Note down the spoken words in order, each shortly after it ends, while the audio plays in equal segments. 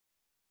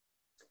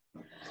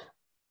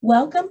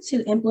Welcome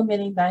to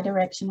Implementing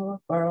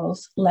Bi-Directional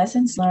Referrals,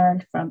 Lessons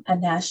Learned from a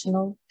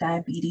National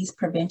Diabetes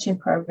Prevention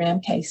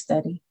Program Case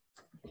Study.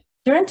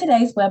 During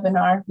today's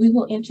webinar, we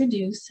will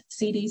introduce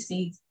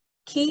CDC's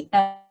key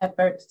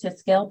efforts to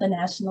scale the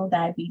National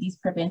Diabetes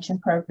Prevention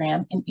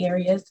Program in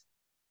areas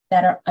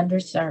that are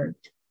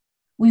underserved.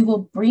 We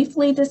will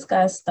briefly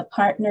discuss the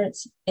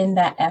partners in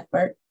that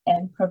effort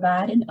and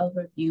provide an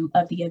overview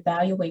of the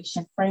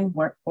evaluation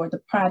framework for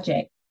the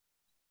project.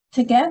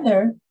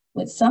 Together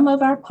with some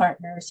of our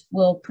partners,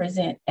 we'll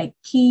present a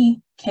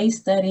key case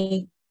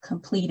study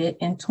completed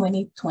in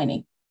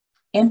 2020,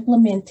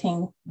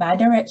 implementing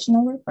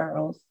bidirectional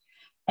referrals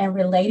and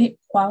related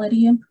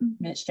quality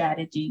improvement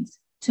strategies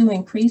to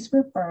increase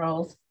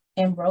referrals,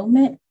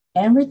 enrollment,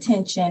 and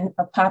retention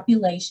of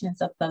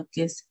populations of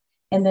focus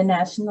in the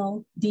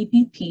National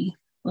DPP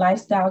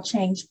Lifestyle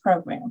Change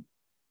Program.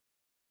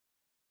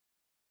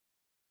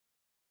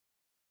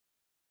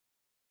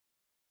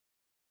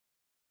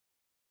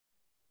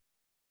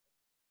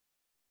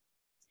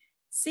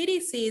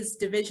 CDC's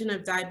Division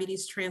of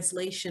Diabetes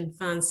Translation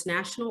funds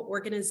national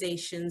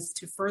organizations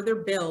to further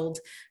build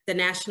the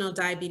National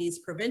Diabetes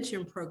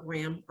Prevention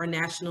Program, or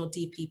National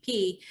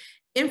DPP,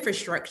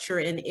 infrastructure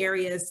in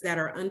areas that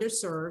are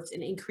underserved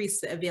and increase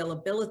the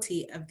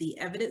availability of the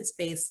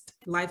evidence-based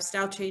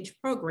lifestyle change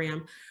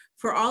program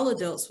for all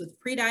adults with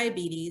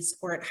prediabetes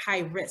or at high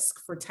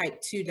risk for type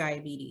 2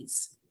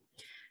 diabetes.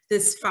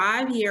 This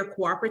 5-year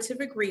cooperative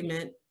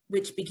agreement,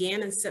 which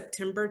began in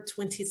September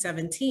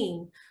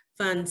 2017,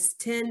 funds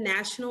 10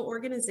 national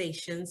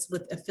organizations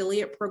with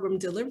affiliate program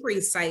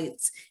delivery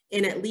sites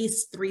in at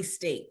least 3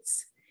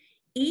 states.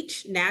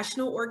 Each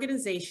national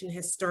organization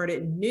has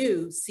started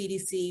new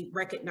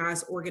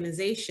CDC-recognized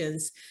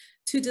organizations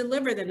to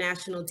deliver the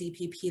National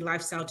DPP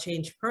Lifestyle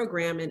Change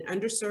Program in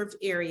underserved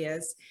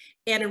areas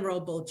and enroll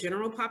both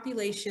general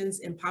populations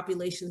and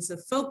populations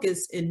of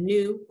focus in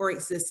new or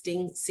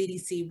existing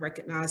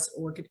CDC-recognized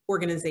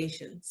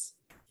organizations.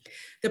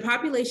 The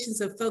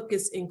populations of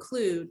focus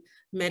include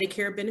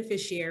Medicare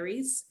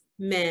beneficiaries,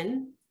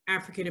 men,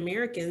 African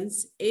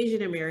Americans,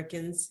 Asian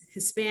Americans,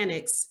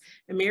 Hispanics,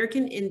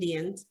 American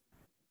Indians,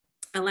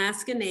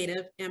 Alaska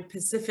Native and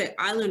Pacific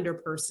Islander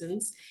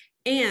persons,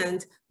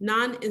 and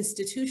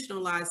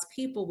non-institutionalized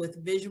people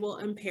with visual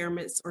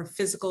impairments or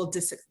physical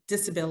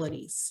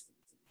disabilities.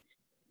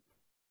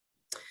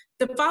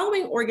 The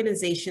following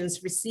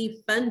organizations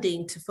receive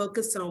funding to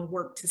focus on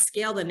work to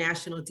scale the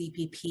National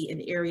DPP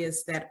in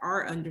areas that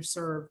are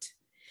underserved: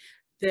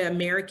 the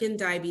American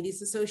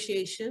Diabetes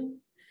Association,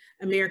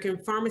 American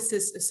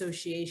Pharmacists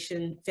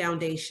Association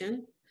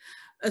Foundation,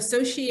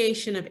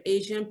 Association of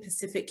Asian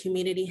Pacific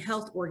Community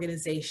Health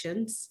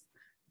Organizations,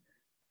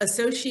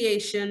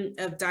 Association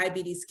of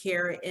Diabetes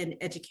Care and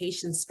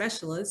Education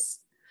Specialists,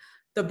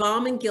 the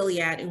Balm and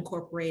Gilead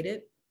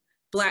Incorporated,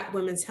 Black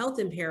Women's Health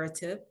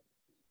Imperative,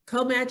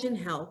 Comagine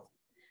Health,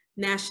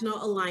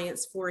 National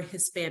Alliance for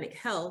Hispanic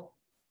Health,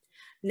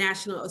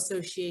 National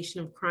Association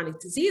of Chronic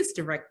Disease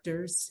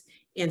Directors,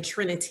 and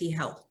Trinity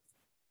Health.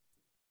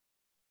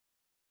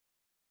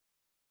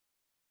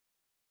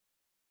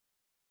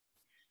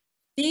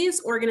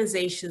 These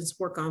organizations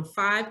work on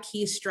 5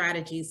 key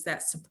strategies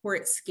that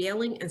support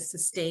scaling and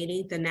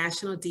sustaining the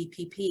National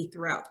DPP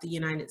throughout the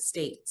United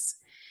States.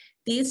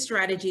 These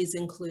strategies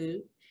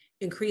include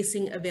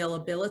increasing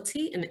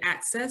availability and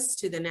access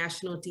to the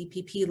National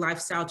DPP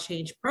Lifestyle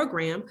Change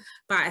Program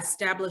by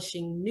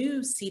establishing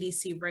new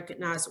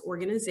CDC-recognized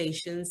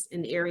organizations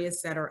in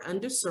areas that are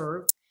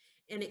underserved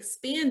and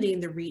expanding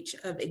the reach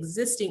of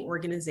existing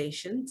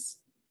organizations,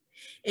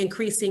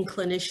 increasing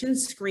clinician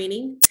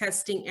screening,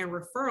 testing, and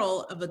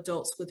referral of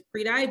adults with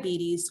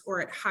prediabetes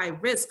or at high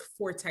risk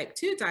for type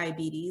 2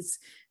 diabetes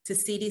to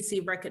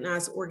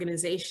CDC-recognized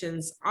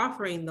organizations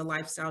offering the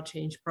Lifestyle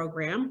Change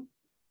Program,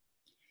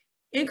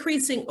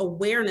 increasing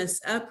awareness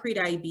of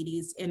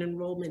prediabetes and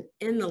enrollment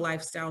in the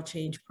Lifestyle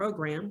Change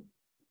Program,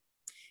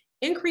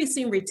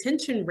 increasing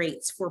retention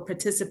rates for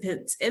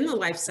participants in the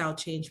Lifestyle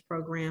Change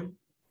Program,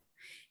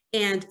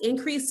 and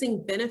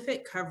increasing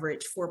benefit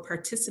coverage for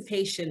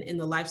participation in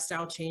the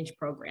Lifestyle Change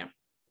Program.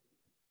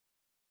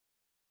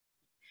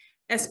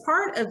 As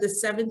part of the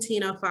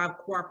 1705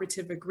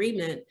 Cooperative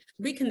Agreement,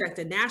 we conduct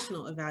a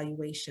national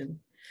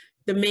evaluation.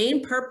 The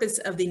main purpose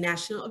of the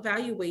national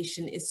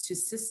evaluation is to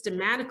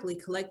systematically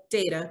collect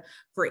data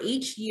for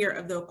each year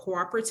of the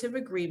cooperative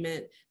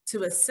agreement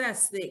to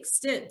assess the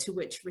extent to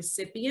which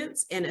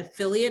recipients and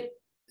affiliate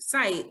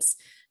sites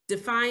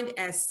defined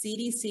as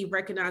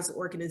CDC-recognized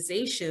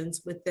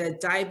organizations with the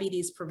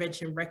Diabetes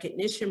Prevention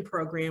Recognition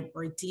Program,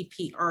 or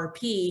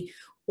DPRP,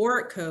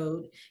 ORC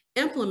code,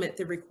 implement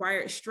the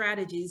required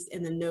strategies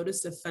in the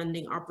Notice of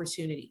Funding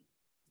Opportunity.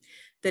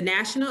 The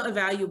national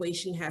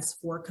evaluation has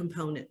 4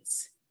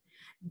 components: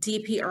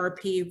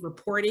 DPRP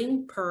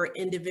reporting per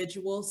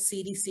individual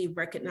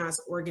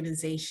CDC-recognized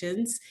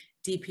organizations,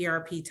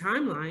 DPRP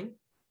timeline,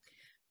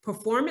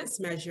 performance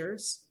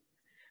measures,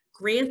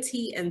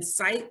 grantee and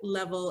site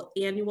level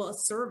annual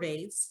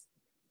surveys,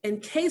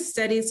 and case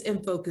studies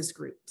and focus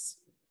groups.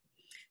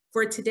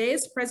 For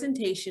today's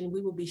presentation,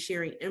 we will be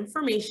sharing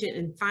information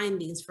and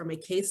findings from a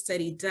case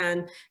study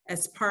done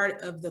as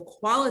part of the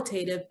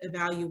qualitative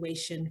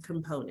evaluation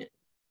component.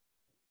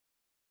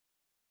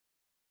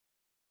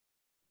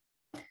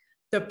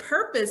 The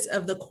purpose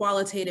of the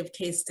qualitative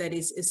case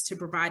studies is to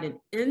provide an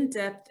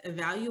in-depth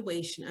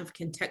evaluation of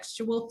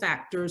contextual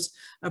factors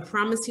of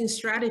promising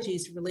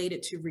strategies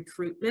related to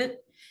recruitment,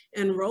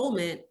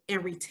 enrollment,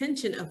 and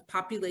retention of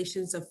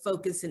populations of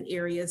focus in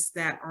areas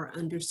that are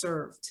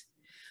underserved.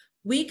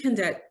 We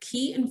conduct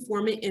key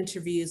informant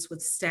interviews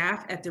with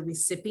staff at the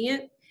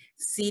recipient,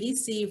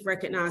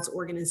 CDC-recognized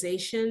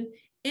organization,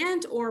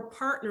 and/or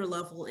partner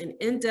level and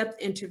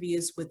in-depth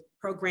interviews with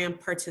program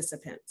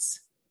participants.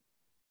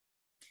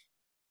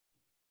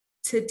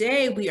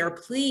 Today, we are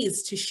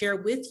pleased to share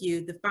with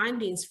you the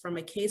findings from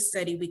a case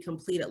study we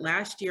completed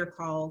last year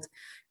called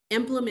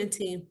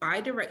Implementing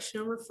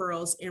Bi-Directional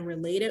Referrals and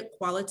Related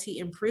Quality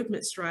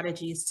Improvement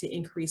Strategies to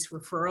Increase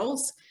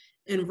Referrals,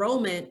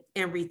 Enrollment,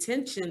 and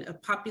Retention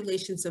of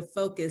Populations of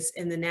Focus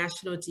in the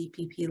National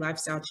DPP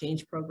Lifestyle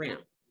Change Program.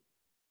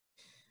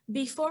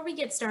 Before we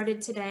get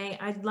started today,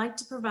 I'd like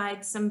to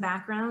provide some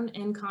background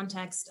and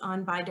context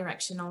on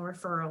bidirectional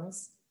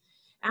referrals.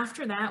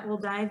 After that, we'll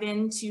dive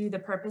into the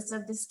purpose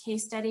of this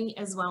case study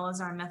as well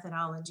as our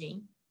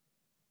methodology.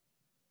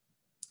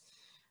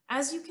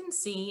 As you can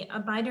see,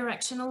 a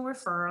bidirectional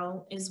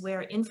referral is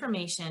where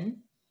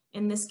information,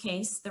 in this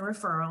case, the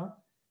referral,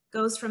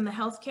 goes from the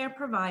healthcare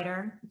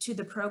provider to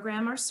the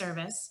program or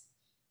service,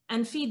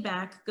 and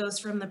feedback goes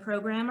from the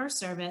program or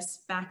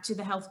service back to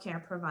the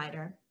healthcare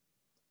provider.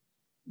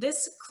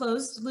 This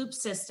closed loop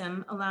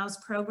system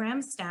allows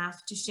program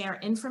staff to share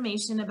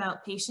information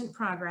about patient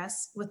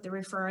progress with the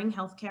referring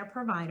healthcare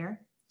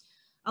provider,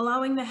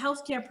 allowing the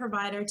healthcare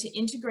provider to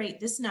integrate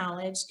this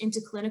knowledge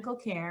into clinical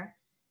care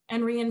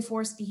and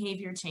reinforce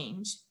behavior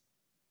change.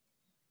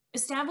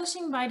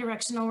 Establishing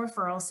bidirectional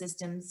referral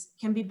systems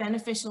can be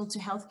beneficial to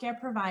healthcare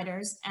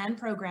providers and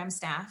program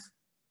staff,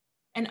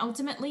 and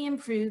ultimately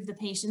improve the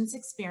patient's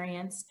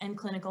experience and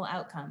clinical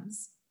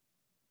outcomes.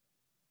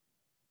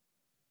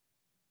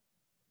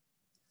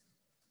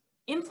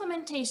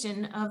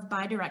 Implementation of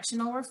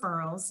bidirectional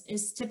referrals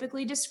is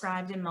typically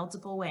described in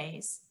multiple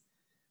ways.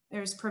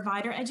 There's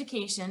provider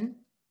education,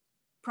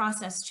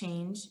 process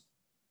change,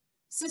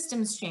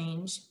 systems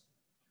change,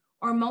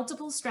 or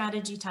multiple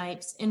strategy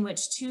types in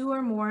which two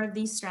or more of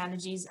these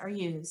strategies are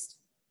used.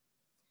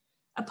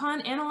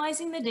 Upon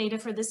analyzing the data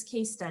for this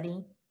case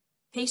study,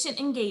 patient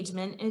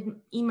engagement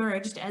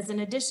emerged as an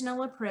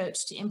additional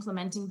approach to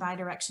implementing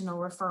bidirectional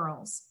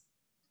referrals.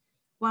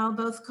 While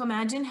both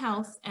Comagin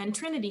Health and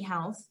Trinity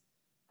Health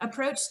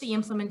approached the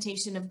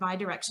implementation of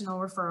bidirectional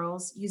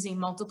referrals using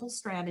multiple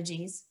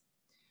strategies,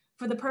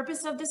 for the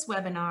purpose of this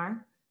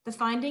webinar, the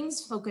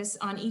findings focus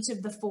on each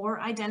of the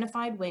four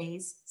identified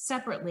ways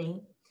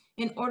separately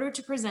in order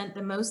to present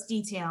the most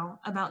detail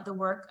about the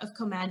work of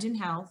Comagin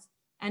Health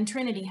and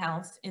Trinity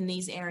Health in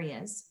these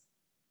areas.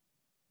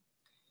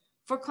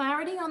 For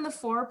clarity on the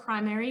four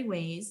primary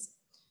ways,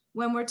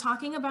 when we're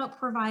talking about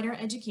provider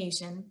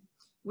education,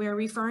 we're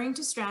referring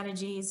to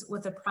strategies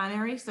with a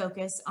primary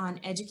focus on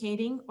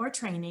educating or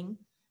training,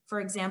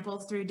 for example,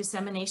 through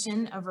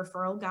dissemination of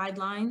referral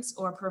guidelines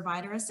or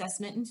provider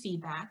assessment and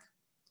feedback,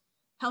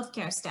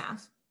 healthcare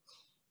staff.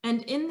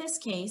 And in this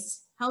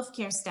case,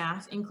 healthcare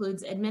staff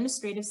includes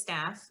administrative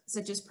staff,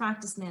 such as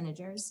practice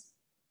managers.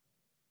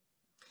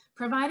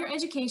 Provider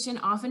education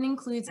often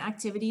includes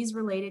activities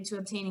related to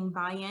obtaining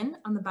buy-in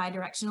on the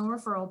bidirectional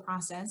referral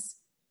process,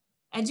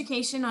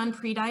 education on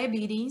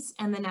prediabetes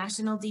and the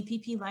National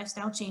DPP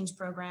Lifestyle Change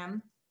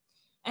Program,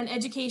 and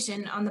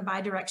education on the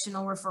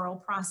bidirectional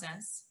referral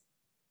process.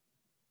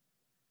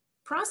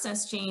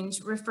 Process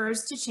change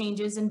refers to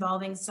changes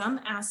involving some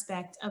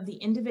aspect of the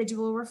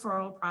individual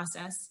referral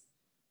process,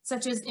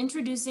 such as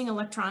introducing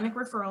electronic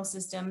referral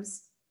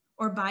systems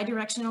or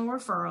bidirectional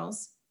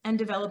referrals and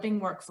developing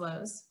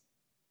workflows.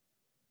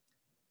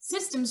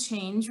 Systems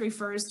change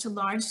refers to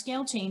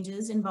large-scale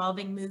changes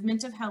involving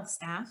movement of health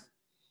staff,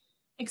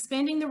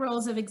 expanding the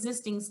roles of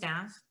existing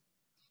staff,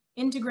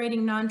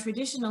 integrating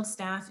non-traditional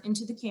staff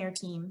into the care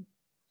team,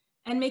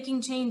 and making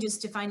changes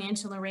to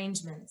financial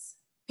arrangements.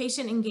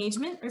 Patient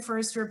engagement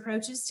refers to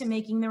approaches to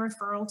making the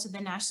referral to the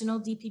National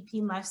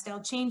DPP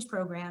Lifestyle Change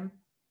Program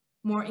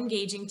more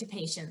engaging to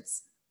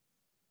patients.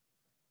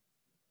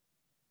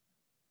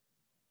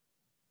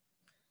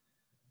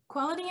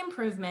 Quality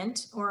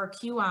improvement, or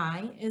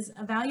QI, is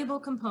a valuable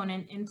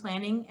component in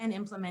planning and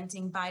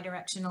implementing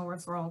bidirectional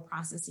referral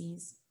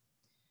processes.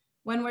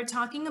 When we're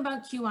talking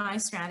about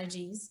QI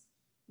strategies,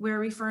 we're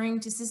referring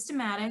to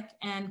systematic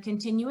and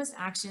continuous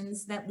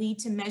actions that lead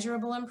to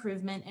measurable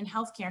improvement in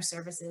healthcare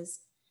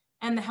services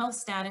and the health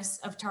status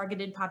of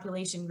targeted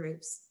population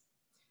groups.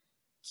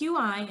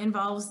 QI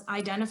involves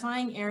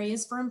identifying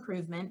areas for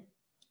improvement,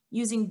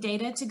 using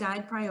data to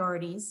guide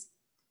priorities,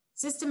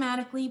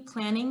 systematically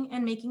planning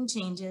and making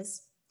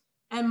changes,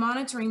 and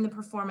monitoring the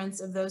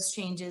performance of those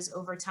changes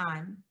over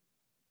time.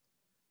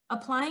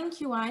 Applying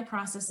QI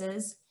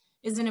processes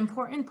is an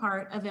important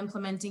part of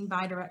implementing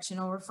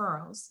bidirectional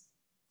referrals.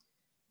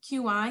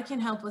 QI can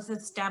help with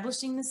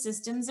establishing the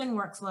systems and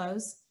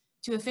workflows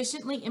to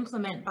efficiently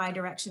implement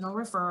bidirectional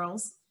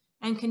referrals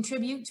and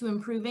contribute to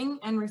improving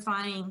and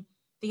refining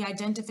the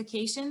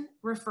identification,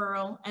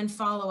 referral, and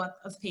follow-up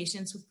of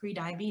patients with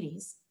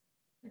prediabetes.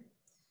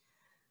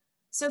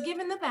 So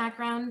given the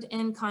background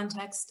and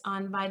context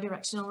on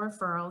bidirectional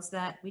referrals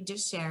that we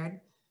just shared,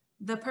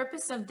 the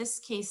purpose of this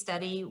case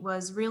study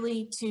was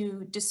really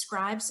to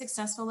describe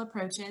successful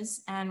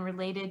approaches and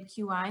related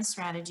QI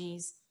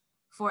strategies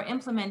for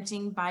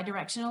implementing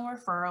bidirectional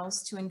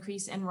referrals to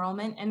increase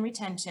enrollment and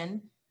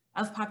retention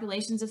of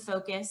populations of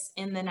focus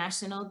in the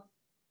National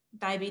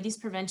Diabetes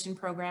Prevention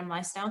Program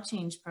Lifestyle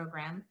Change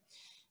Program,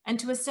 and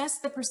to assess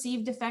the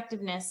perceived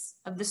effectiveness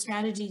of the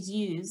strategies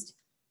used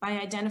by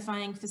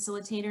identifying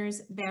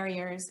facilitators,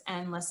 barriers,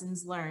 and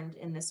lessons learned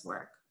in this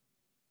work.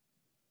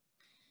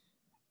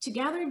 To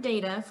gather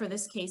data for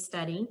this case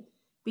study,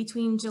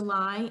 between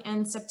July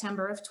and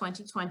September of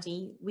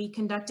 2020, we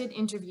conducted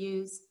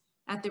interviews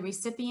at the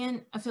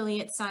recipient,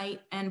 affiliate site,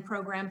 and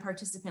program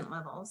participant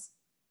levels.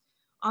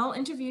 All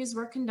interviews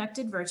were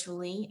conducted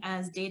virtually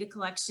as data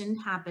collection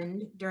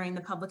happened during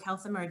the public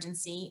health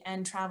emergency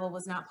and travel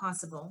was not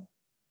possible.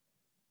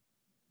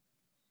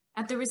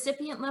 At the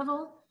recipient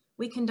level,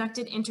 we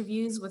conducted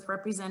interviews with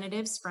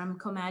representatives from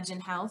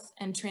Comagene Health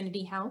and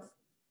Trinity Health.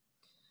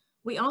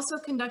 We also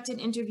conducted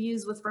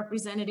interviews with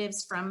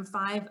representatives from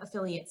 5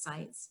 affiliate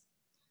sites.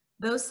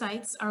 Those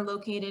sites are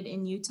located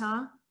in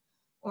Utah,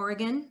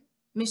 Oregon,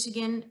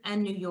 Michigan,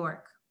 and New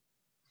York.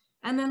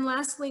 And then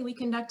lastly, we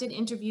conducted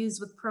interviews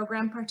with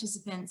program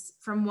participants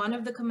from 1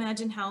 of the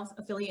Comagene Health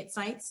affiliate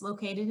sites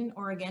located in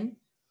Oregon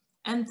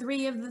and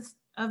 3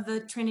 of the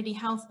Trinity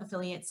Health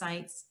affiliate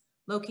sites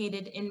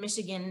located in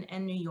Michigan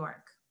and New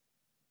York.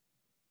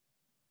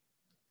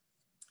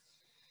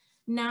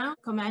 Now,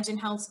 Comagene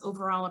Health's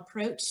overall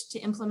approach to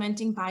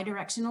implementing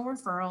bidirectional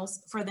referrals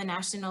for the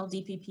National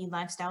DPP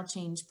Lifestyle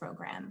Change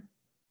Program.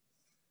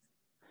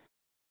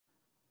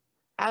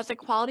 As a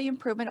quality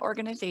improvement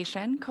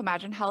organization,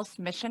 Comagene Health's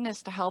mission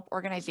is to help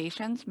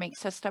organizations make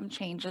system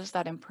changes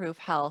that improve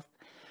health.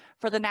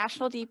 For the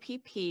National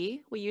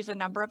DPP, we use a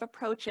number of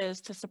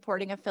approaches to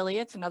supporting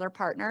affiliates and other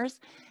partners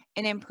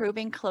in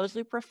improving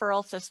closed-loop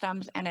referral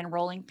systems and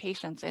enrolling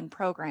patients in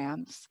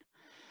programs.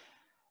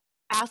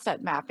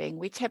 Asset mapping.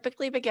 We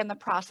typically begin the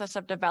process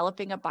of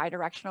developing a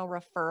bidirectional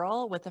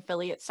referral with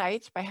affiliate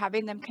sites by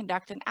having them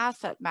conduct an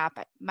asset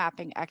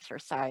mapping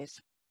exercise.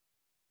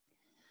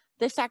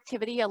 This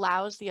activity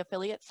allows the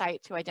affiliate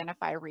site to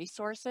identify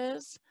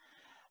resources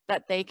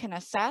that they can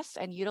assess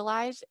and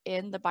utilize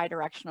in the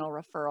bidirectional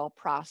referral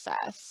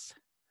process.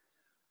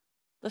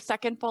 The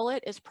second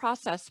bullet is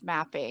process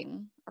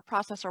mapping, or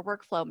process or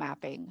workflow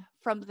mapping.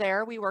 From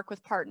there, we work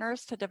with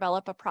partners to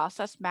develop a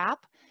process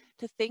map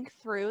to think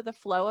through the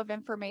flow of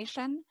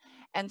information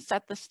and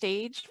set the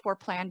stage for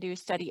Plan, Do,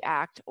 Study,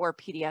 Act, or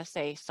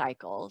PDSA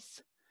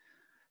cycles.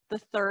 The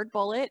third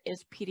bullet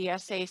is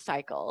PDSA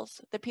cycles.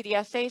 The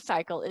PDSA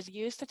cycle is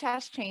used to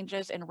test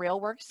changes in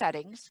real work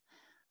settings.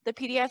 The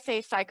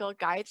PDSA cycle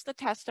guides the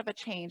test of a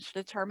change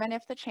to determine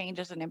if the change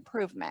is an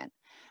improvement.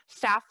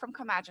 Staff from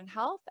Comagene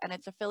Health and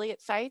its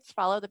affiliate sites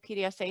follow the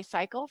PDSA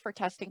cycle for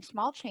testing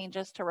small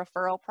changes to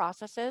referral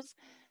processes,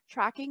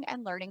 tracking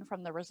and learning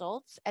from the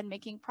results, and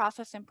making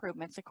process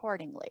improvements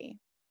accordingly.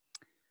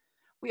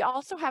 We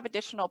also have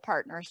additional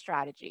partner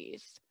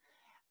strategies.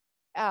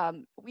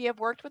 We have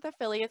worked with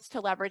affiliates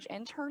to leverage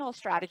internal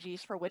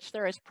strategies for which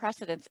there is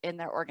precedence in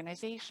their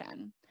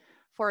organization.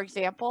 For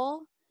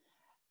example,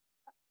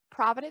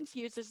 Providence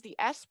uses the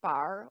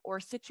SBAR, or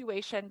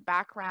Situation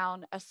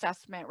Background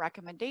Assessment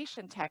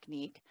Recommendation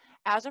technique,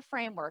 as a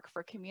framework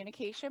for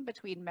communication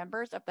between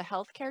members of the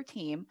healthcare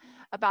team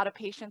about a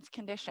patient's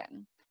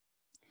condition.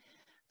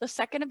 The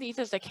second of these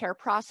is a care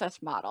process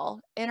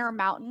model.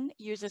 Intermountain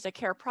uses a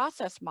care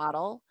process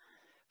model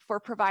for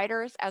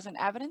providers as an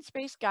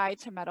evidence-based guide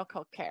to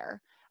medical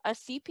care. A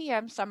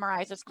CPM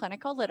summarizes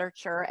clinical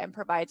literature and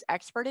provides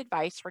expert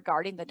advice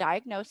regarding the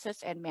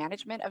diagnosis and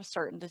management of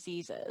certain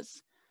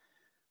diseases.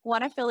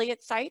 One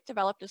affiliate site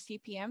developed a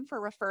CPM for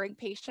referring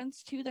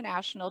patients to the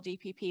National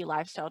DPP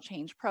Lifestyle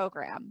Change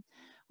Program.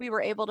 We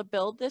were able to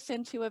build this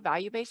into a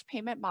value-based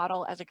payment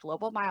model as a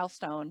global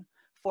milestone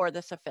for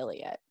this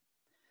affiliate.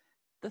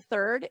 The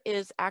third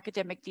is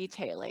academic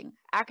detailing.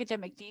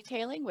 Academic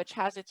detailing, which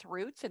has its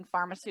roots in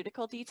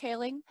pharmaceutical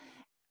detailing,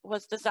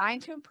 was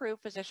designed to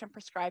improve physician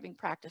prescribing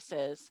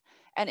practices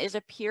and is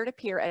a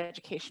peer-to-peer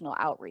educational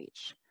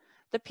outreach.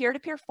 The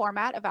peer-to-peer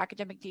format of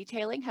academic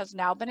detailing has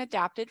now been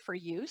adapted for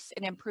use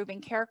in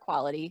improving care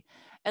quality,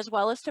 as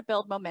well as to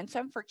build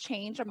momentum for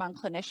change among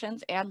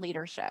clinicians and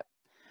leadership.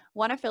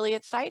 One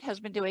affiliate site has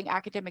been doing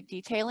academic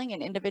detailing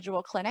in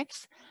individual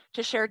clinics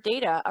to share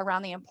data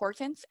around the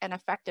importance and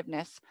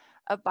effectiveness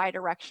of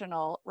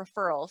bidirectional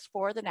referrals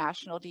for the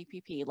National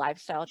DPP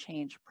Lifestyle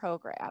Change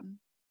Program.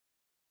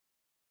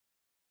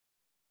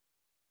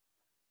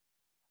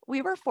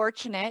 We were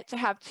fortunate to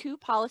have 2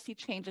 policy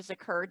changes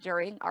occur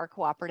during our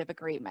cooperative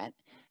agreement,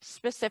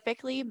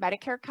 specifically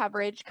Medicare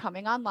coverage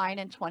coming online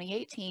in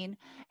 2018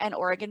 and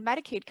Oregon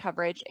Medicaid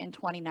coverage in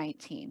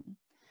 2019.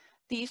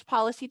 These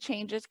policy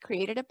changes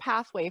created a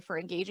pathway for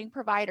engaging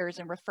providers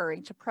and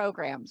referring to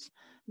programs,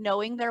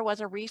 knowing there was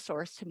a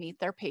resource to meet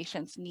their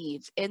patients'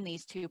 needs in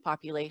these 2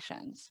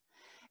 populations.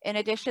 In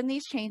addition,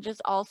 these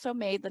changes also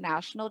made the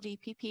National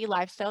DPP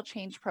Lifestyle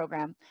Change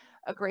Program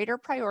a greater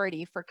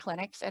priority for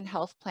clinics and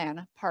health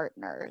plan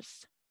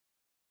partners.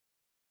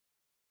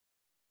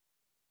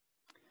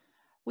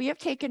 We have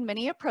taken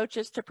many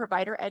approaches to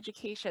provider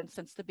education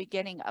since the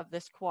beginning of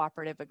this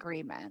cooperative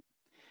agreement.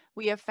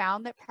 We have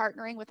found that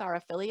partnering with our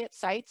affiliate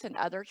sites and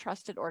other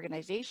trusted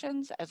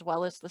organizations, as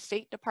well as the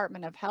State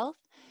Department of Health,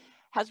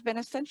 has been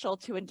essential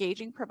to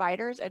engaging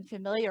providers and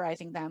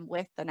familiarizing them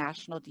with the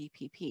National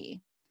DPP.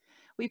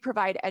 We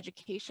provide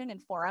education in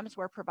forums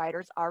where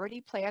providers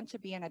already plan to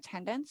be in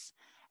attendance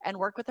and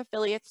work with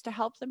affiliates to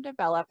help them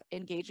develop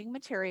engaging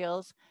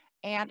materials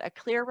and a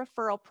clear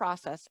referral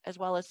process, as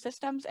well as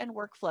systems and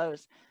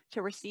workflows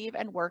to receive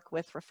and work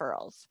with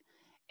referrals.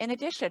 In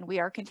addition, we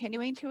are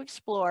continuing to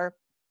explore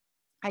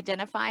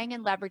identifying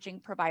and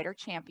leveraging provider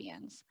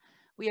champions.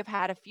 We have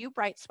had a few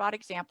bright spot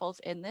examples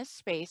in this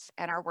space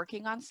and are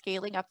working on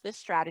scaling up this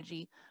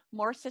strategy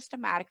more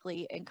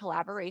systematically in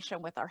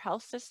collaboration with our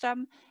health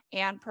system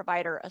and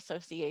provider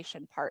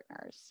association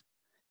partners.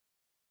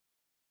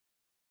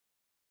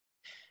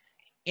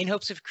 In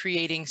hopes of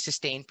creating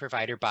sustained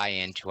provider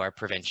buy-in to our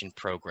prevention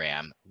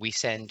program, we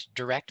send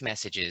direct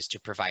messages to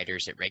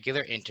providers at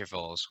regular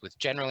intervals with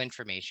general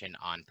information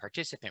on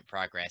participant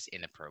progress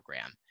in the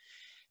program.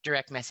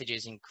 Direct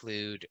messages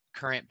include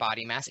current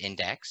body mass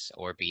index,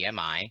 or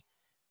BMI,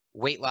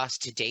 weight loss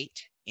to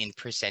date in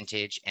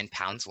percentage and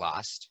pounds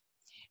lost,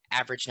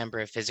 average number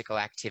of physical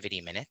activity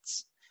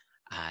minutes,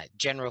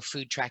 general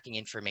food tracking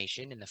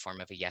information in the form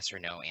of a yes or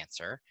no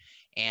answer,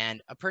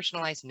 and a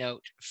personalized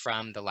note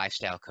from the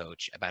lifestyle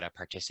coach about a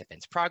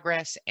participant's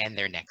progress and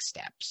their next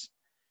steps.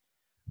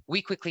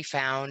 We quickly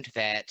found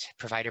that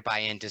provider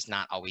buy-in does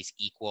not always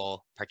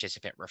equal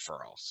participant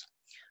referrals.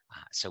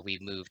 So we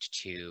moved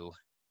to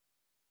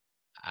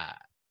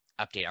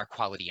update our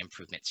quality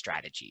improvement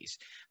strategies.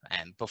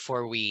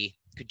 Before we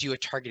could do a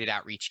targeted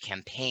outreach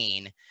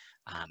campaign,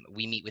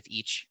 we meet with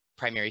each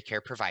primary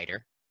care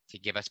provider to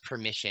give us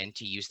permission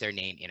to use their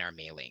name in our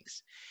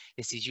mailings.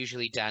 This is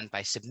usually done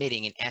by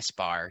submitting an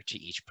SBAR to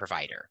each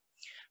provider.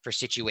 For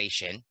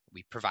situation,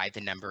 we provide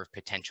the number of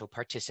potential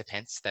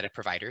participants that a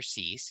provider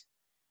sees.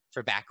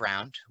 For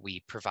background,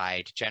 we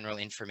provide general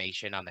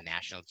information on the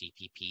National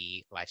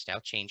DPP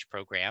Lifestyle Change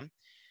Program.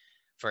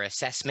 For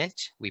assessment,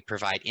 we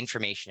provide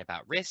information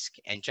about risk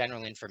and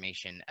general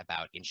information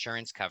about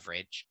insurance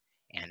coverage.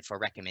 And for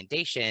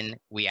recommendation,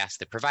 we ask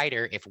the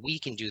provider if we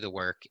can do the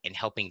work in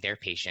helping their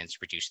patients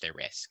reduce their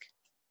risk.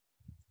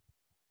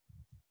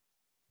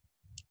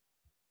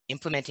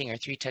 Implementing our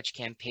 3-touch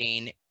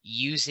campaign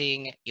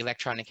using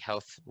electronic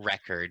health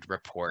record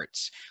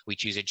reports, we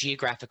choose a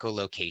geographical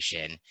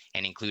location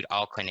and include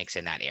all clinics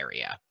in that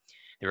area.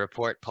 The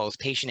report pulls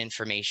patient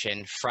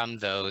information from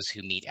those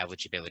who meet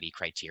eligibility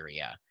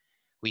criteria.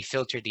 We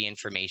filtered the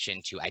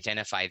information to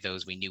identify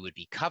those we knew would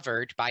be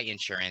covered by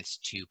insurance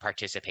to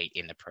participate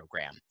in the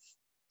program.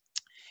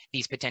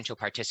 These potential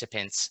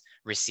participants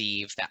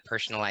receive that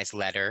personalized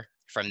letter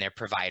from their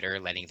provider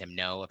letting them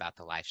know about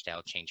the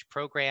Lifestyle Change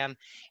Program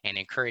and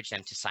encourage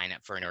them to sign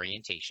up for an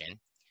orientation.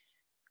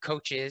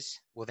 Coaches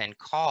will then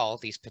call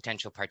these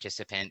potential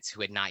participants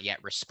who had not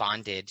yet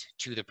responded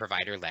to the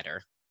provider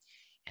letter.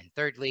 And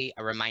thirdly,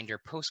 a reminder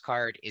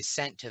postcard is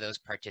sent to those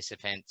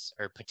participants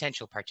or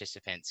potential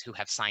participants who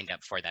have signed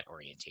up for that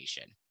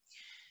orientation.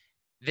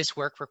 This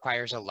work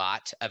requires a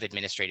lot of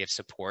administrative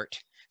support,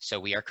 so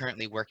we are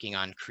currently working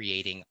on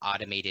creating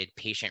automated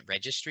patient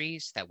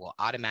registries that will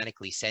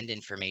automatically send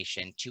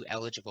information to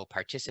eligible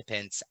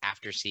participants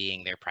after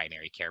seeing their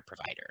primary care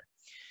provider.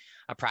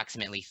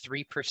 Approximately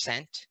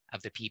 3%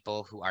 of the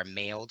people who are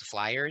mailed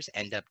flyers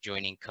end up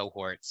joining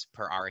cohorts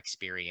per our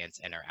experience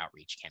and our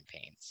outreach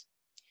campaigns.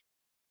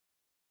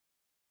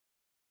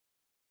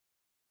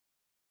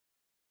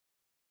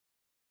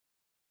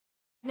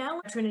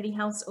 Now, Trinity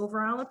Health's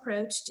overall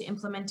approach to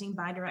implementing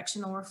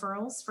bi-directional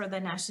referrals for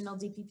the National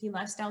DPP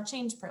Lifestyle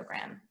Change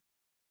Program.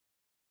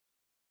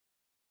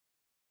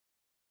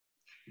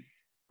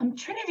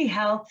 Trinity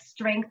Health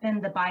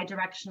strengthened the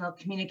bi-directional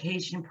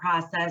communication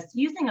process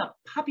using a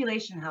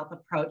population health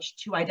approach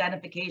to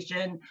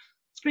identification,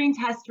 screen,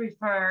 test,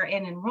 refer,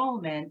 and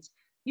enrollment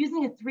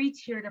using a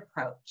 3-tiered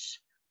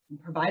approach: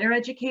 provider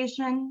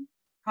education,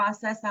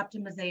 process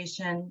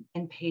optimization,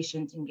 and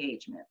patient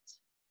engagement.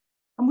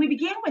 And we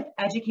began with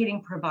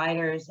educating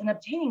providers and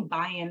obtaining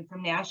buy-in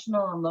from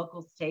national and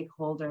local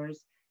stakeholders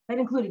that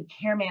included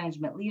care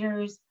management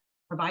leaders,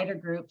 provider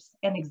groups,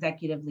 and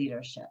executive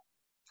leadership.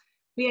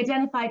 We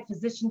identified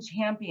physician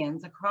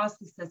champions across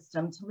the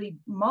system to lead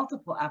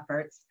multiple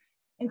efforts,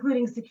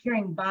 including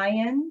securing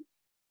buy-in,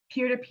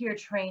 peer-to-peer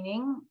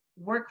training,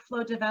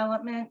 workflow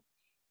development,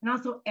 and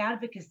also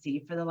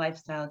advocacy for the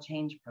Lifestyle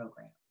Change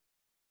Program.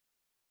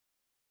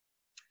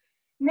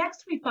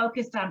 Next, we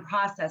focused on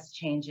process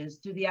changes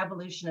through the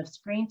evolution of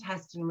screen,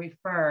 test, and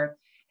refer,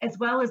 as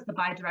well as the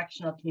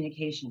bidirectional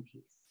communication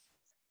piece.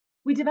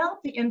 We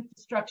developed the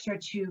infrastructure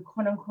to,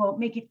 quote unquote,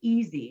 make it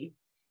easy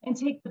and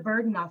take the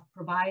burden off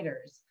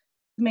providers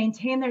to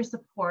maintain their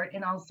support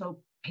and also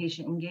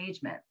patient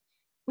engagement.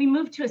 We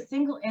moved to a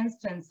single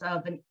instance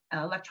of an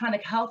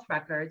electronic health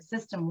record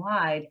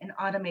system-wide and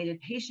automated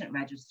patient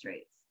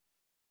registries.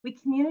 We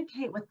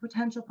communicate with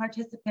potential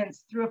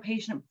participants through a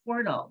patient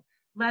portal,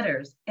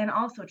 letters, and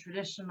also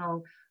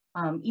traditional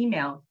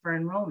email for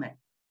enrollment.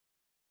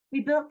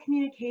 We built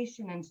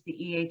communication into the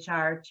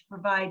EHR to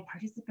provide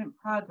participant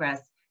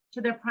progress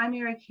to their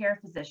primary care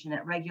physician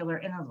at regular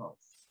intervals.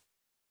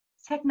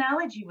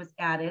 Technology was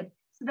added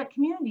so that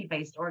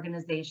community-based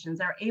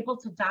organizations are able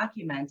to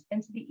document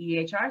into the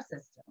EHR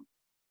system,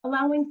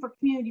 allowing for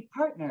community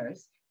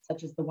partners,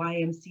 such as the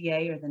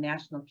YMCA or the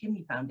National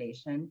Kidney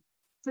Foundation,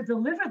 to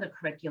deliver the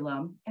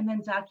curriculum and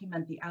then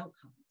document the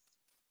outcomes.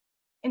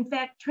 In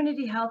fact,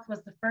 Trinity Health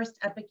was the first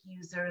Epic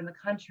user in the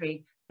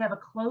country to have a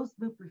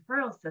closed-loop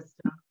referral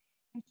system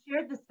and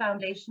shared this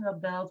foundational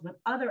build with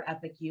other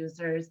Epic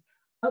users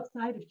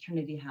outside of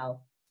Trinity Health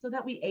so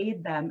that we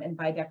aid them in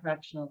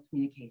bidirectional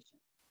communication.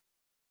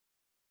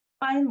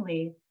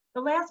 Finally,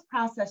 the last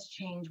process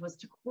change was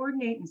to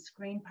coordinate and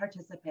screen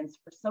participants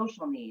for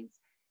social needs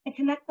and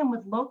connect them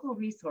with local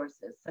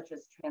resources such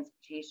as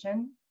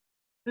transportation,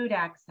 food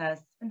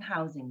access, and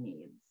housing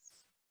needs.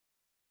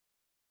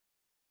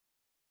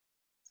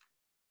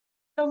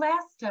 The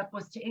last step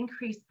was to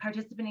increase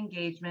participant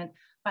engagement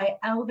by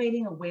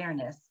elevating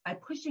awareness by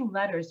pushing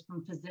letters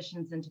from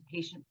physicians into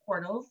patient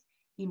portals,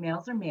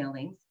 emails, or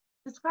mailings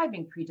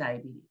describing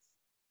prediabetes.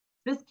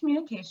 This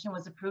communication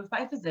was approved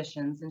by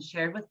physicians and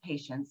shared with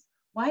patients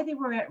why they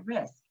were at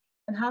risk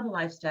and how the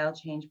Lifestyle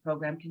Change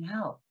Program can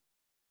help.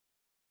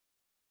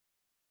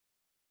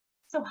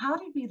 So how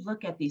did we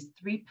look at these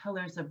three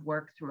pillars of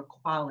work through a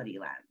quality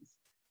lens?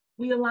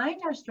 We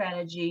aligned our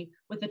strategy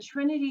with the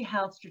Trinity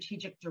Health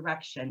strategic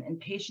direction and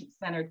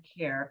patient-centered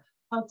care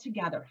called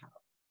Together Health.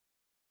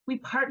 We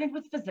partnered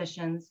with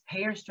physicians,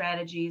 payer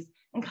strategies,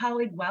 and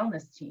colleague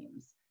wellness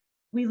teams.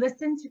 We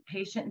listened to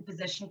patient and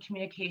physician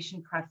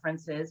communication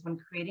preferences when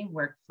creating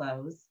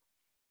workflows.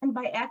 And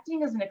by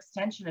acting as an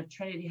extension of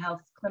Trinity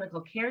Health's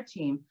clinical care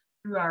team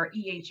through our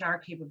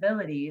EHR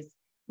capabilities,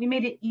 we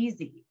made it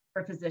easy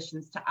for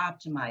physicians to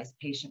optimize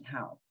patient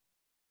health.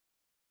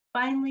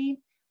 Finally,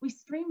 we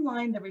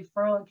streamlined the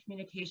referral and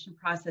communication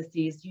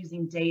processes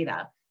using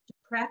data to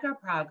track our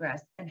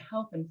progress and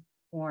help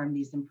inform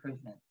these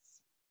improvements.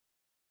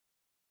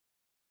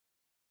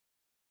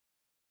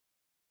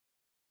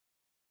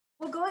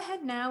 We'll go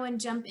ahead now and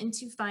jump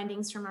into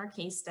findings from our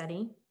case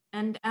study.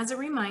 And as a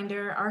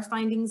reminder, our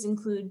findings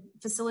include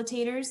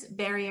facilitators,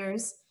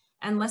 barriers,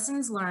 and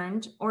lessons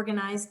learned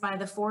organized by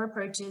the 4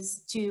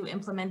 approaches to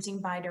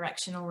implementing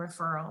bidirectional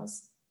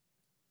referrals.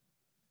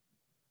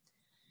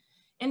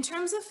 In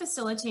terms of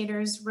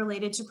facilitators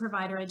related to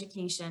provider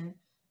education,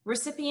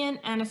 recipient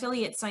and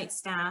affiliate site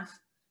staff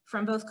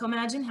from both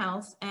Comagine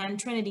Health and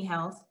Trinity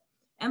Health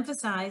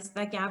emphasized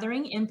that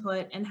gathering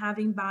input and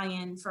having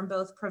buy-in from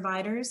both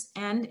providers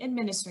and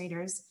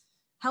administrators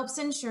helps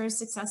ensure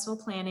successful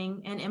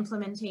planning and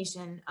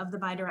implementation of the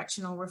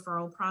bidirectional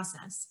referral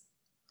process.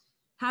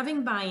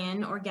 Having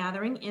buy-in or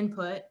gathering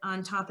input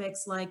on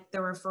topics like the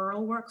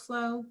referral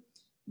workflow,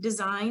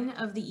 design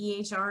of the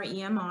EHR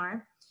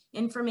EMR,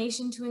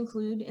 information to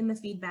include in the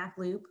feedback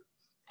loop,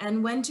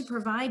 and when to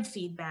provide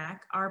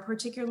feedback are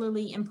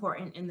particularly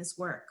important in this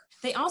work.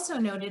 They also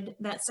noted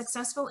that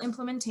successful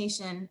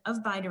implementation of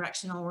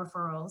bidirectional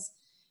referrals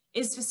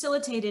is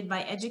facilitated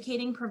by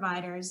educating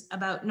providers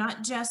about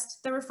not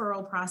just the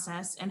referral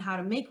process and how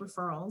to make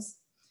referrals,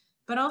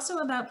 but also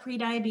about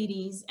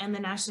prediabetes and the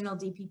National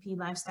DPP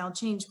Lifestyle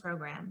Change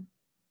Program.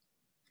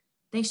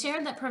 They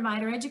shared that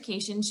provider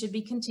education should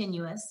be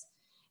continuous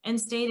and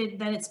stated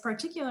that it's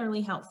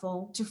particularly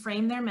helpful to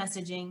frame their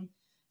messaging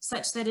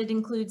such that it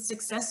includes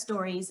success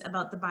stories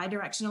about the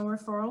bidirectional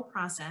referral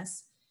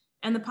process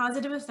and the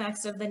positive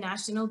effects of the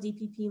National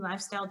DPP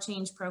Lifestyle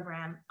Change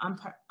Program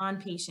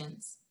on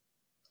patients.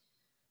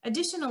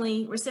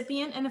 Additionally,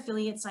 recipient and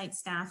affiliate site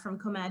staff from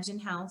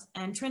Comagine Health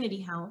and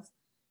Trinity Health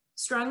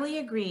strongly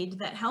agreed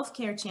that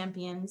healthcare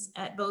champions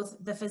at both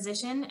the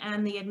physician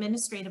and the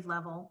administrative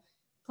level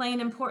play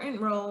an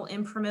important role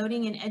in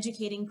promoting and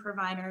educating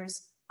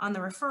providers on the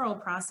referral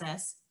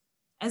process,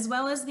 as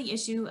well as the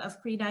issue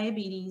of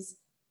prediabetes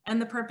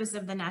and the purpose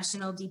of the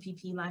National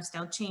DPP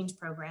Lifestyle Change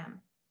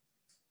Program.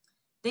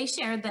 They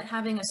shared that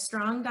having a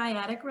strong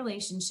dyadic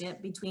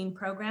relationship between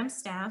program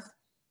staff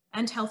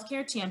and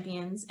healthcare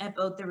champions at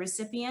both the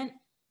recipient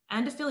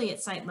and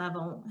affiliate site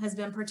level has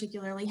been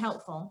particularly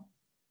helpful.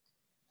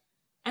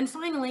 And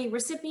finally,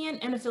 recipient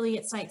and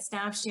affiliate site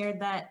staff shared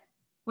that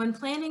when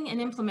planning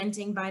and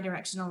implementing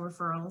bidirectional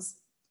referrals,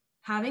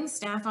 having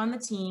staff on the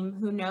team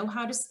who know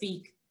how to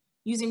speak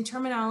using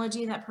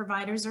terminology that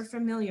providers are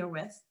familiar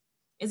with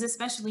is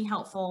especially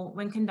helpful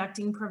when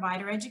conducting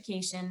provider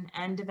education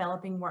and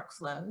developing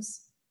workflows.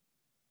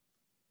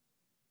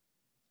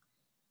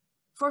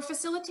 For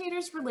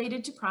facilitators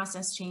related to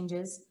process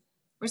changes,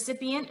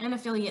 recipient and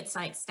affiliate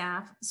site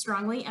staff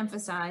strongly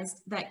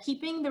emphasized that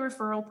keeping the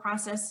referral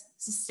process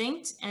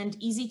succinct and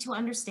easy to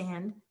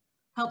understand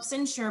helps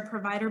ensure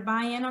provider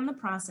buy-in on the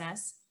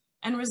process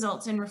and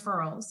results in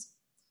referrals.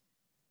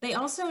 They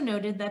also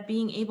noted that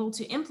being able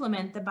to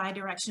implement the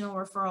bidirectional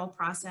referral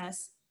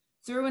process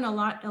through an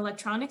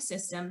electronic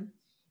system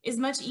is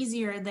much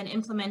easier than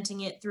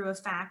implementing it through a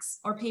fax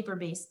or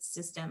paper-based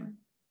system.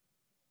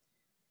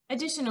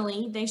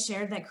 Additionally, they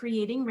shared that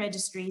creating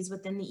registries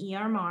within the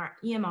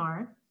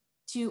EMR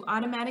to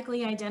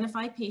automatically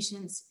identify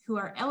patients who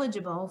are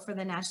eligible for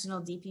the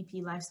National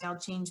DPP Lifestyle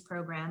Change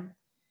Program,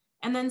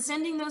 and then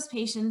sending those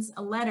patients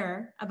a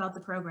letter about the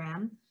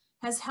program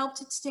has helped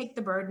to take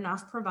the burden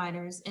off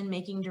providers in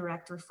making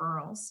direct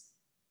referrals.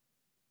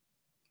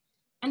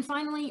 And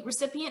finally,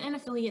 recipient and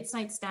affiliate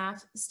site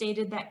staff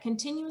stated that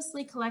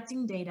continuously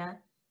collecting data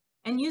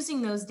and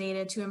using those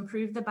data to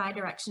improve the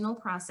bidirectional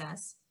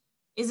process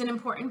is an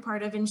important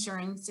part of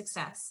ensuring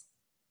success.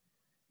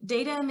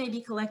 Data may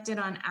be collected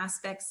on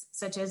aspects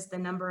such as the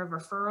number of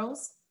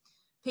referrals,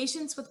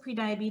 patients with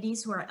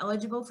prediabetes who are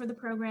eligible for the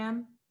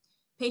program,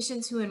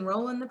 patients who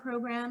enroll in the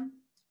program,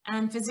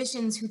 and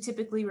physicians who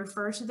typically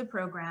refer to the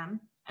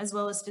program, as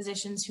well as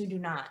physicians who do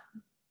not.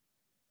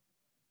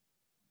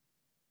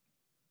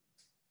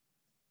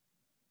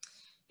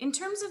 In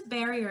terms of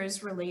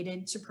barriers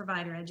related to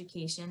provider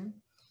education,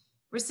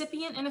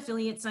 recipient and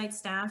affiliate site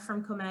staff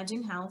from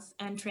Comagene Health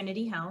and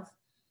Trinity Health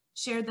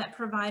shared that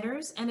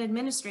providers and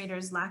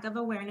administrators' lack of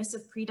awareness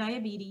of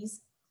prediabetes,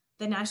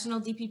 the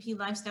National DPP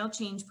Lifestyle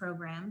Change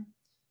Program,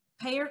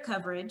 payer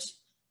coverage,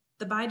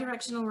 the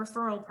bidirectional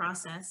referral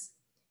process,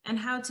 and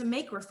how to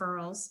make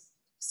referrals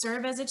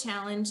serve as a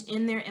challenge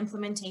in their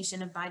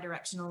implementation of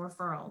bidirectional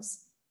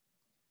referrals.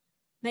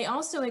 They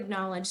also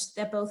acknowledged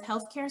that both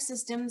healthcare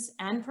systems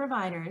and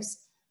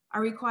providers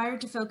are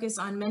required to focus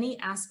on many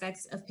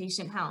aspects of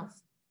patient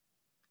health.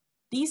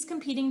 These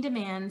competing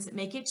demands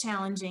make it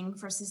challenging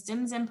for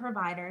systems and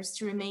providers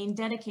to remain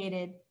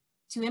dedicated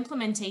to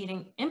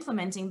implementing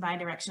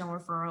bidirectional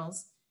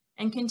referrals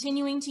and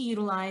continuing to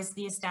utilize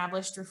the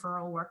established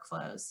referral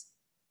workflows.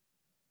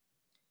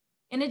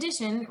 In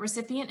addition,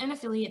 recipient and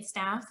affiliate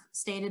staff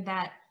stated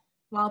that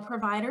while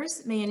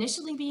providers may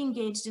initially be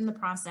engaged in the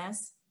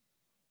process,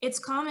 it's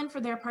common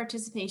for their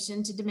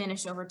participation to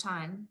diminish over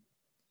time.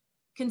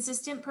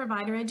 Consistent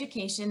provider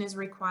education is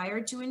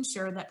required to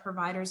ensure that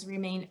providers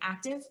remain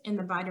active in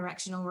the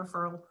bidirectional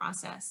referral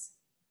process.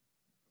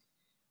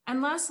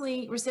 And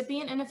lastly,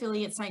 recipient and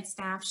affiliate site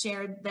staff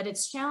shared that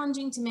it's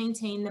challenging to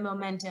maintain the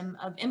momentum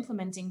of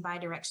implementing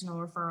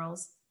bidirectional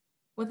referrals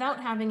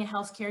without having a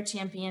healthcare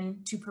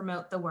champion to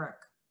promote the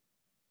work.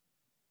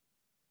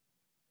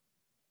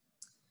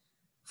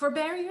 For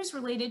barriers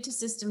related to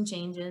system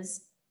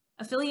changes,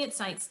 affiliate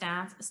site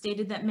staff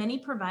stated that many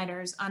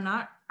providers are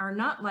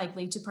not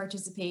likely to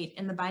participate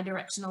in the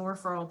bidirectional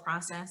referral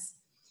process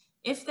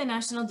if the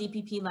National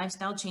DPP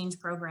Lifestyle Change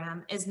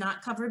Program is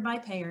not covered by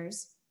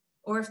payers,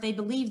 or if they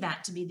believe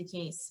that to be the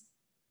case.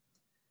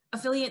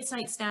 Affiliate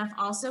site staff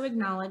also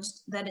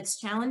acknowledged that it's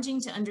challenging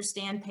to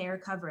understand payer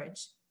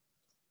coverage.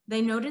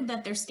 They noted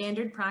that their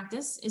standard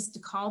practice is to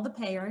call the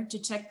payer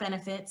to check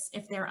benefits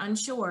if they're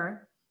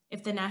unsure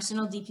if the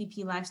National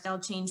DPP Lifestyle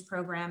Change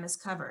Program is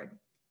covered.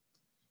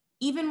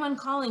 Even when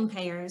calling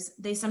payers,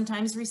 they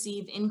sometimes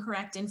receive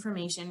incorrect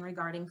information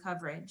regarding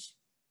coverage.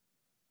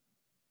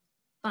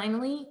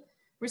 Finally,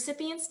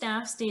 recipient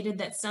staff stated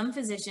that some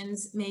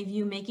physicians may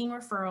view making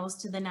referrals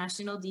to the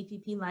National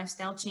DPP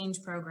Lifestyle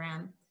Change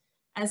Program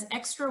as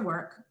extra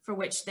work for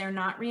which they're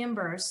not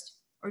reimbursed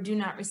or do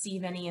not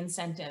receive any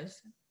incentive.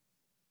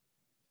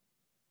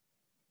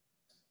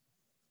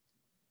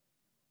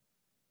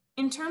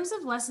 In terms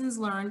of lessons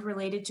learned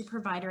related to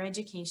provider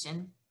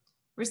education,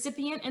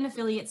 recipient and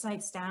affiliate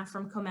site staff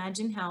from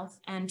Comagene Health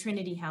and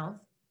Trinity Health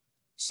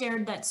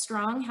shared that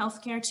strong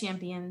healthcare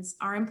champions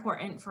are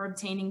important for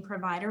obtaining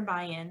provider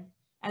buy-in,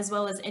 as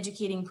well as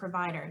educating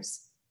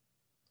providers.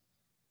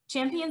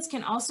 Champions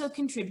can also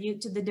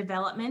contribute to the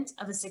development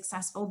of a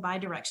successful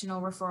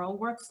bidirectional referral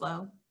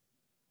workflow.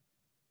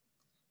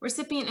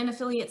 Recipient and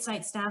affiliate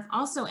site staff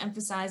also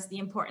emphasized the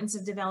importance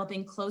of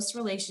developing close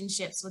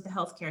relationships with the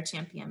healthcare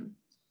champion.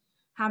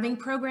 Having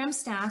program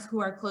staff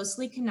who are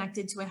closely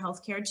connected to a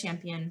healthcare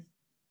champion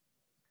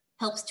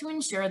helps to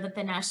ensure that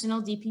the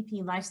National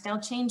DPP Lifestyle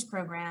Change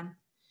Program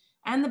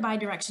and the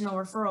bidirectional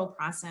referral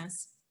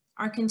process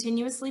are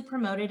continuously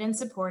promoted and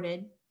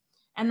supported,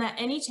 and that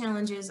any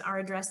challenges are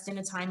addressed in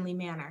a timely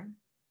manner.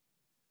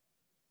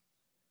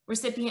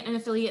 Recipient and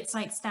affiliate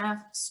site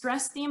staff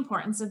stressed the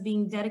importance of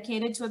being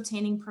dedicated to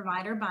obtaining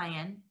provider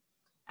buy-in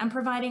and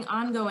providing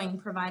ongoing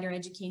provider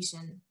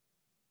education.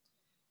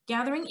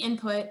 Gathering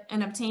input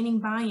and obtaining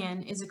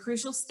buy-in is a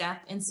crucial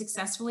step in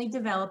successfully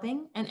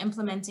developing and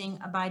implementing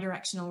a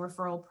bidirectional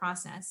referral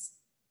process.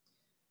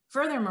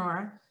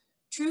 Furthermore,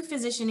 true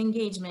physician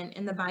engagement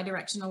in the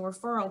bidirectional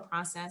referral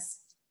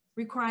process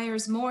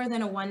requires more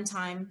than a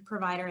one-time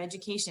provider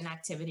education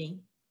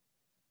activity.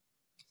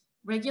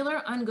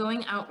 Regular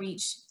ongoing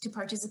outreach to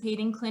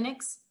participating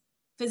clinics,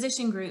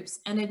 physician groups,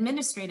 and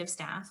administrative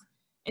staff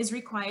is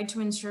required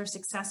to ensure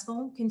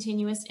successful,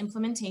 continuous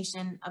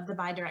implementation of the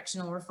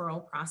bidirectional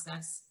referral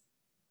process.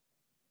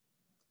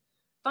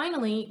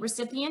 Finally,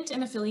 recipient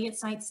and affiliate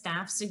site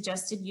staff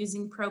suggested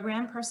using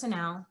program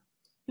personnel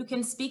who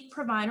can speak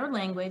provider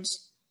language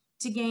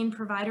to gain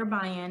provider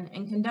buy-in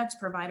and conduct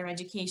provider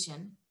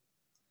education.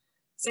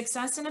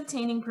 Success in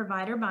obtaining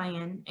provider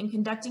buy-in and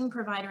conducting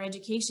provider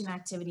education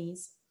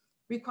activities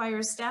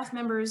requires staff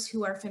members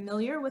who are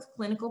familiar with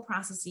clinical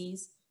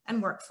processes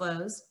and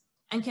workflows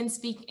and can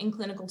speak in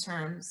clinical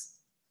terms.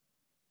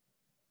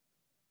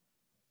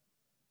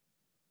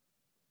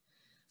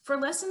 For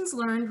lessons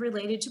learned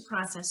related to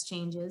process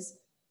changes,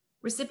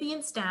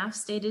 recipient staff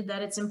stated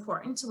that it's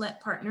important to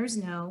let partners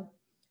know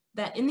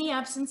that in the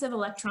absence of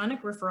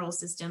electronic referral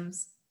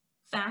systems,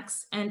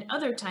 fax and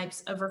other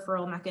types of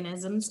referral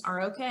mechanisms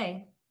are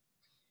okay.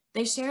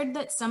 They shared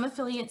that some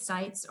affiliate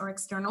sites or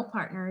external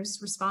partners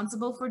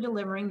responsible for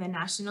delivering the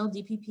National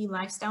DPP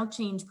Lifestyle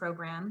Change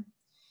Program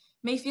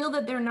may feel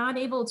that they're not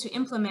able to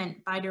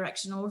implement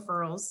bidirectional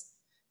referrals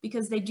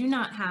because they do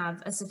not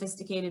have a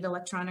sophisticated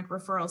electronic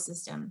referral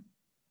system.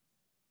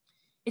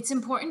 It's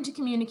important to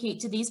communicate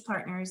to these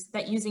partners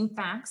that using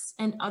fax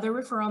and other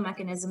referral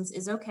mechanisms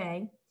is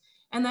okay,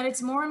 and that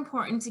it's more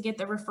important to get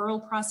the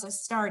referral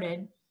process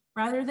started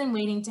rather than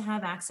waiting to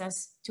have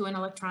access to an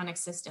electronic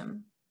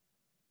system.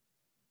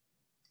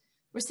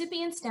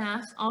 Recipient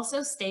staff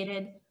also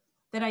stated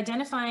that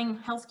identifying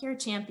healthcare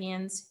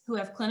champions who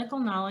have clinical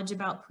knowledge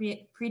about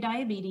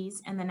prediabetes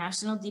and the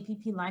National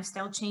DPP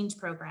Lifestyle Change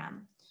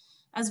Program,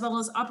 as well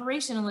as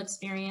operational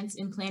experience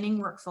in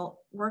planning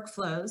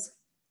workflows,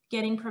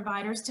 getting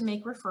providers to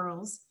make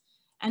referrals,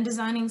 and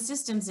designing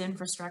systems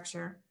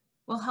infrastructure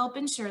will help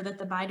ensure that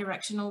the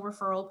bidirectional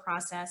referral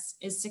process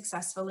is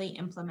successfully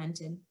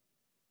implemented.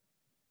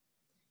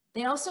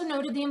 They also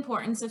noted the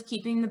importance of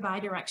keeping the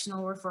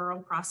bidirectional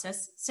referral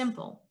process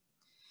simple.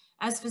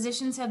 As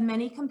physicians have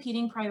many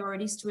competing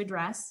priorities to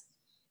address,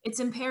 it's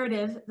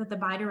imperative that the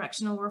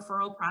bidirectional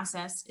referral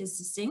process is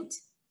succinct,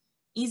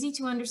 easy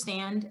to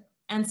understand,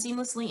 and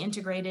seamlessly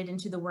integrated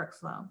into the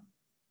workflow.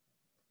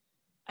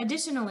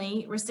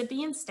 Additionally,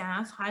 recipient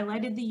staff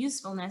highlighted the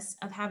usefulness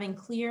of having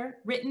clear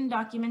written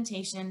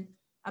documentation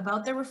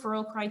about the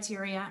referral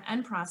criteria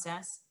and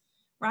process,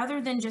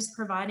 rather than just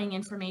providing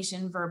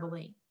information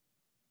verbally.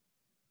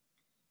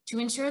 To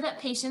ensure that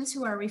patients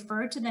who are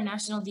referred to the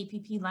National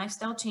DPP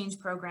Lifestyle Change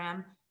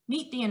Program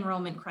meet the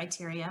enrollment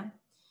criteria,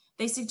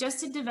 they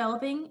suggested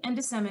developing and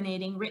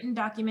disseminating written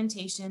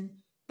documentation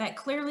that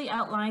clearly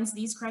outlines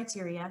these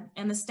criteria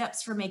and the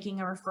steps for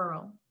making a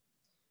referral.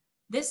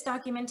 This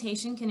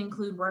documentation can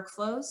include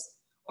workflows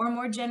or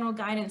more general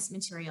guidance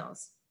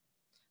materials.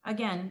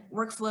 Again,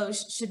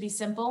 workflows should be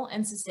simple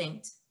and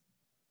succinct.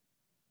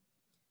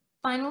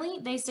 Finally,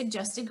 they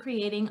suggested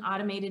creating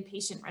automated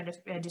patient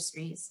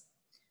registries.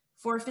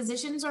 For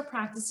physicians or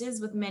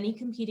practices with many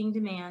competing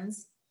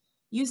demands,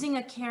 using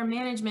a care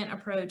management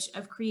approach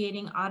of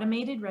creating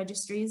automated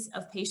registries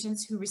of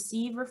patients who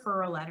receive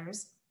referral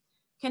letters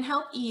can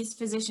help ease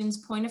physicians'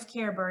 point of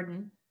care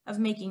burden of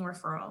making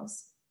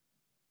referrals.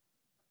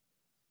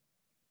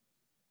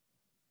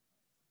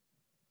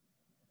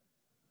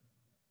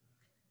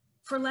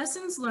 For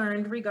lessons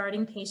learned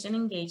regarding patient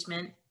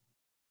engagement,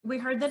 we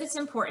heard that it's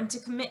important to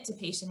commit to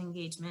patient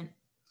engagement.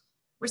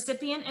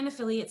 Recipient and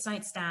affiliate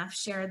site staff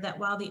shared that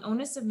while the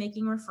onus of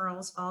making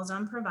referrals falls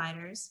on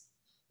providers,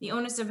 the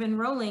onus of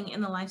enrolling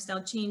in the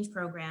Lifestyle Change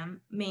Program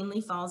mainly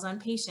falls on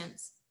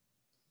patients.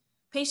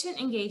 Patient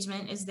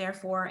engagement is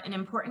therefore an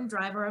important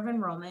driver of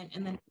enrollment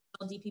in the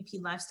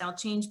DPP Lifestyle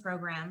Change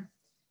Program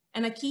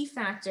and a key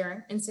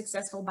factor in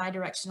successful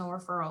bidirectional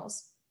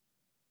referrals.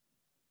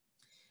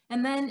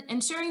 And then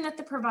ensuring that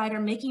the provider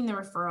making the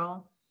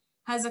referral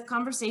has a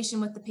conversation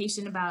with the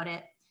patient about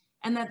it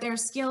and that they're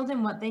skilled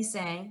in what they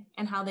say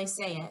and how they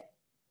say it.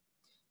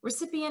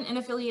 Recipient and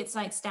affiliate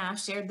site staff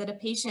shared that a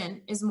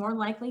patient is more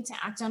likely to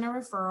act on a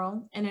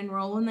referral and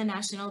enroll in the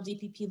National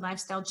DPP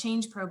Lifestyle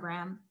Change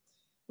Program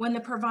when the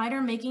provider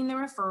making the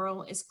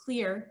referral is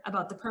clear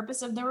about the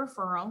purpose of the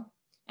referral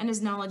and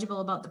is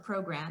knowledgeable about the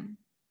program.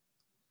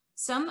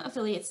 Some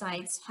affiliate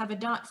sites have a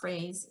dot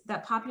phrase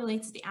that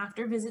populates the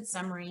after visit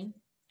summary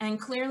and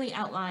clearly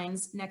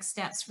outlines next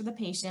steps for the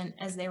patient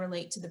as they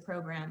relate to the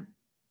program.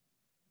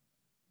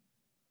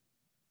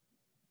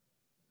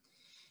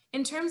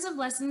 In terms of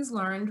lessons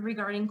learned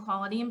regarding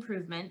quality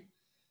improvement,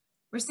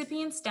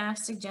 recipient staff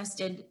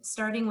suggested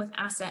starting with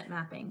asset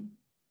mapping.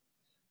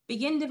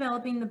 Begin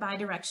developing the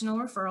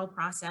bidirectional referral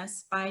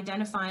process by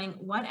identifying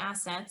what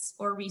assets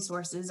or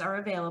resources are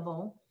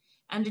available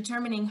and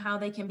determining how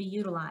they can be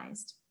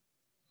utilized.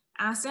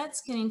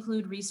 Assets can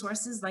include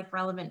resources like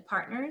relevant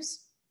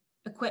partners,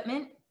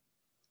 equipment,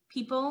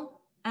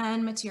 people,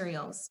 and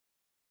materials.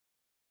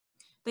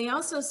 They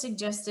also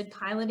suggested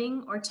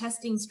piloting or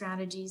testing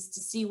strategies to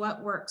see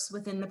what works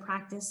within the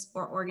practice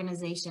or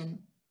organization.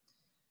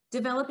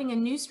 Developing a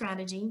new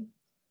strategy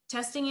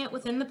Testing it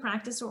within the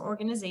practice or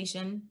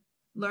organization,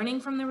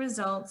 learning from the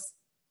results,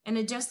 and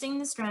adjusting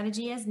the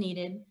strategy as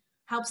needed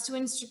helps to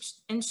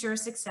ensure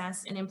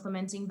success in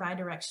implementing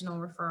bidirectional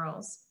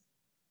referrals.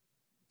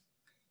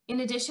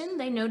 In addition,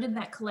 they noted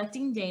that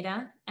collecting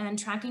data and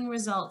tracking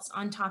results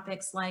on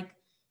topics like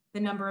the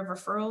number of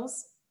referrals,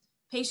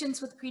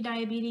 patients with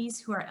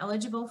prediabetes who are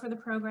eligible for the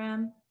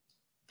program,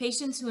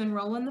 patients who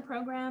enroll in the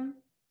program,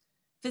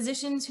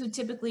 physicians who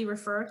typically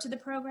refer to the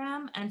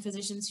program and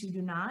physicians who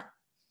do not,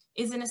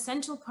 is an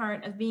essential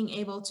part of being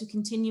able to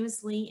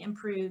continuously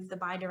improve the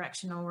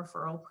bidirectional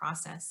referral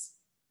process.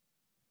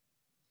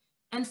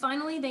 And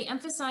finally, they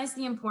emphasize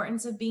the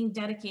importance of being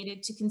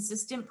dedicated to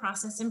consistent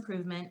process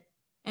improvement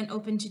and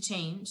open to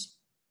change.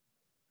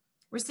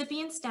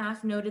 Recipient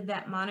staff noted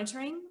that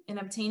monitoring and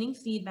obtaining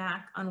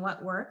feedback on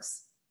what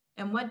works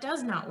and what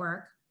does not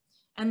work,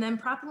 and then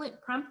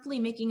promptly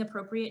making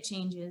appropriate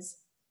changes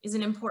is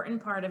an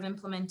important part of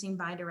implementing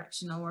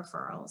bidirectional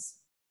referrals.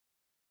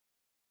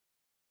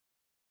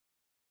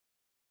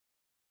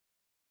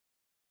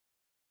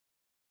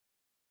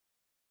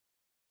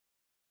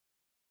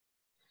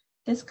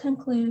 This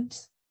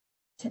concludes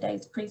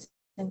today's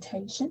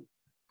presentation.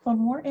 For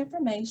more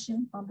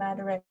information on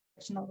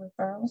bidirectional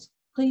referrals,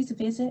 please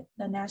visit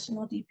the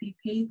National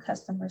DPP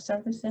Customer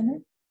Service Center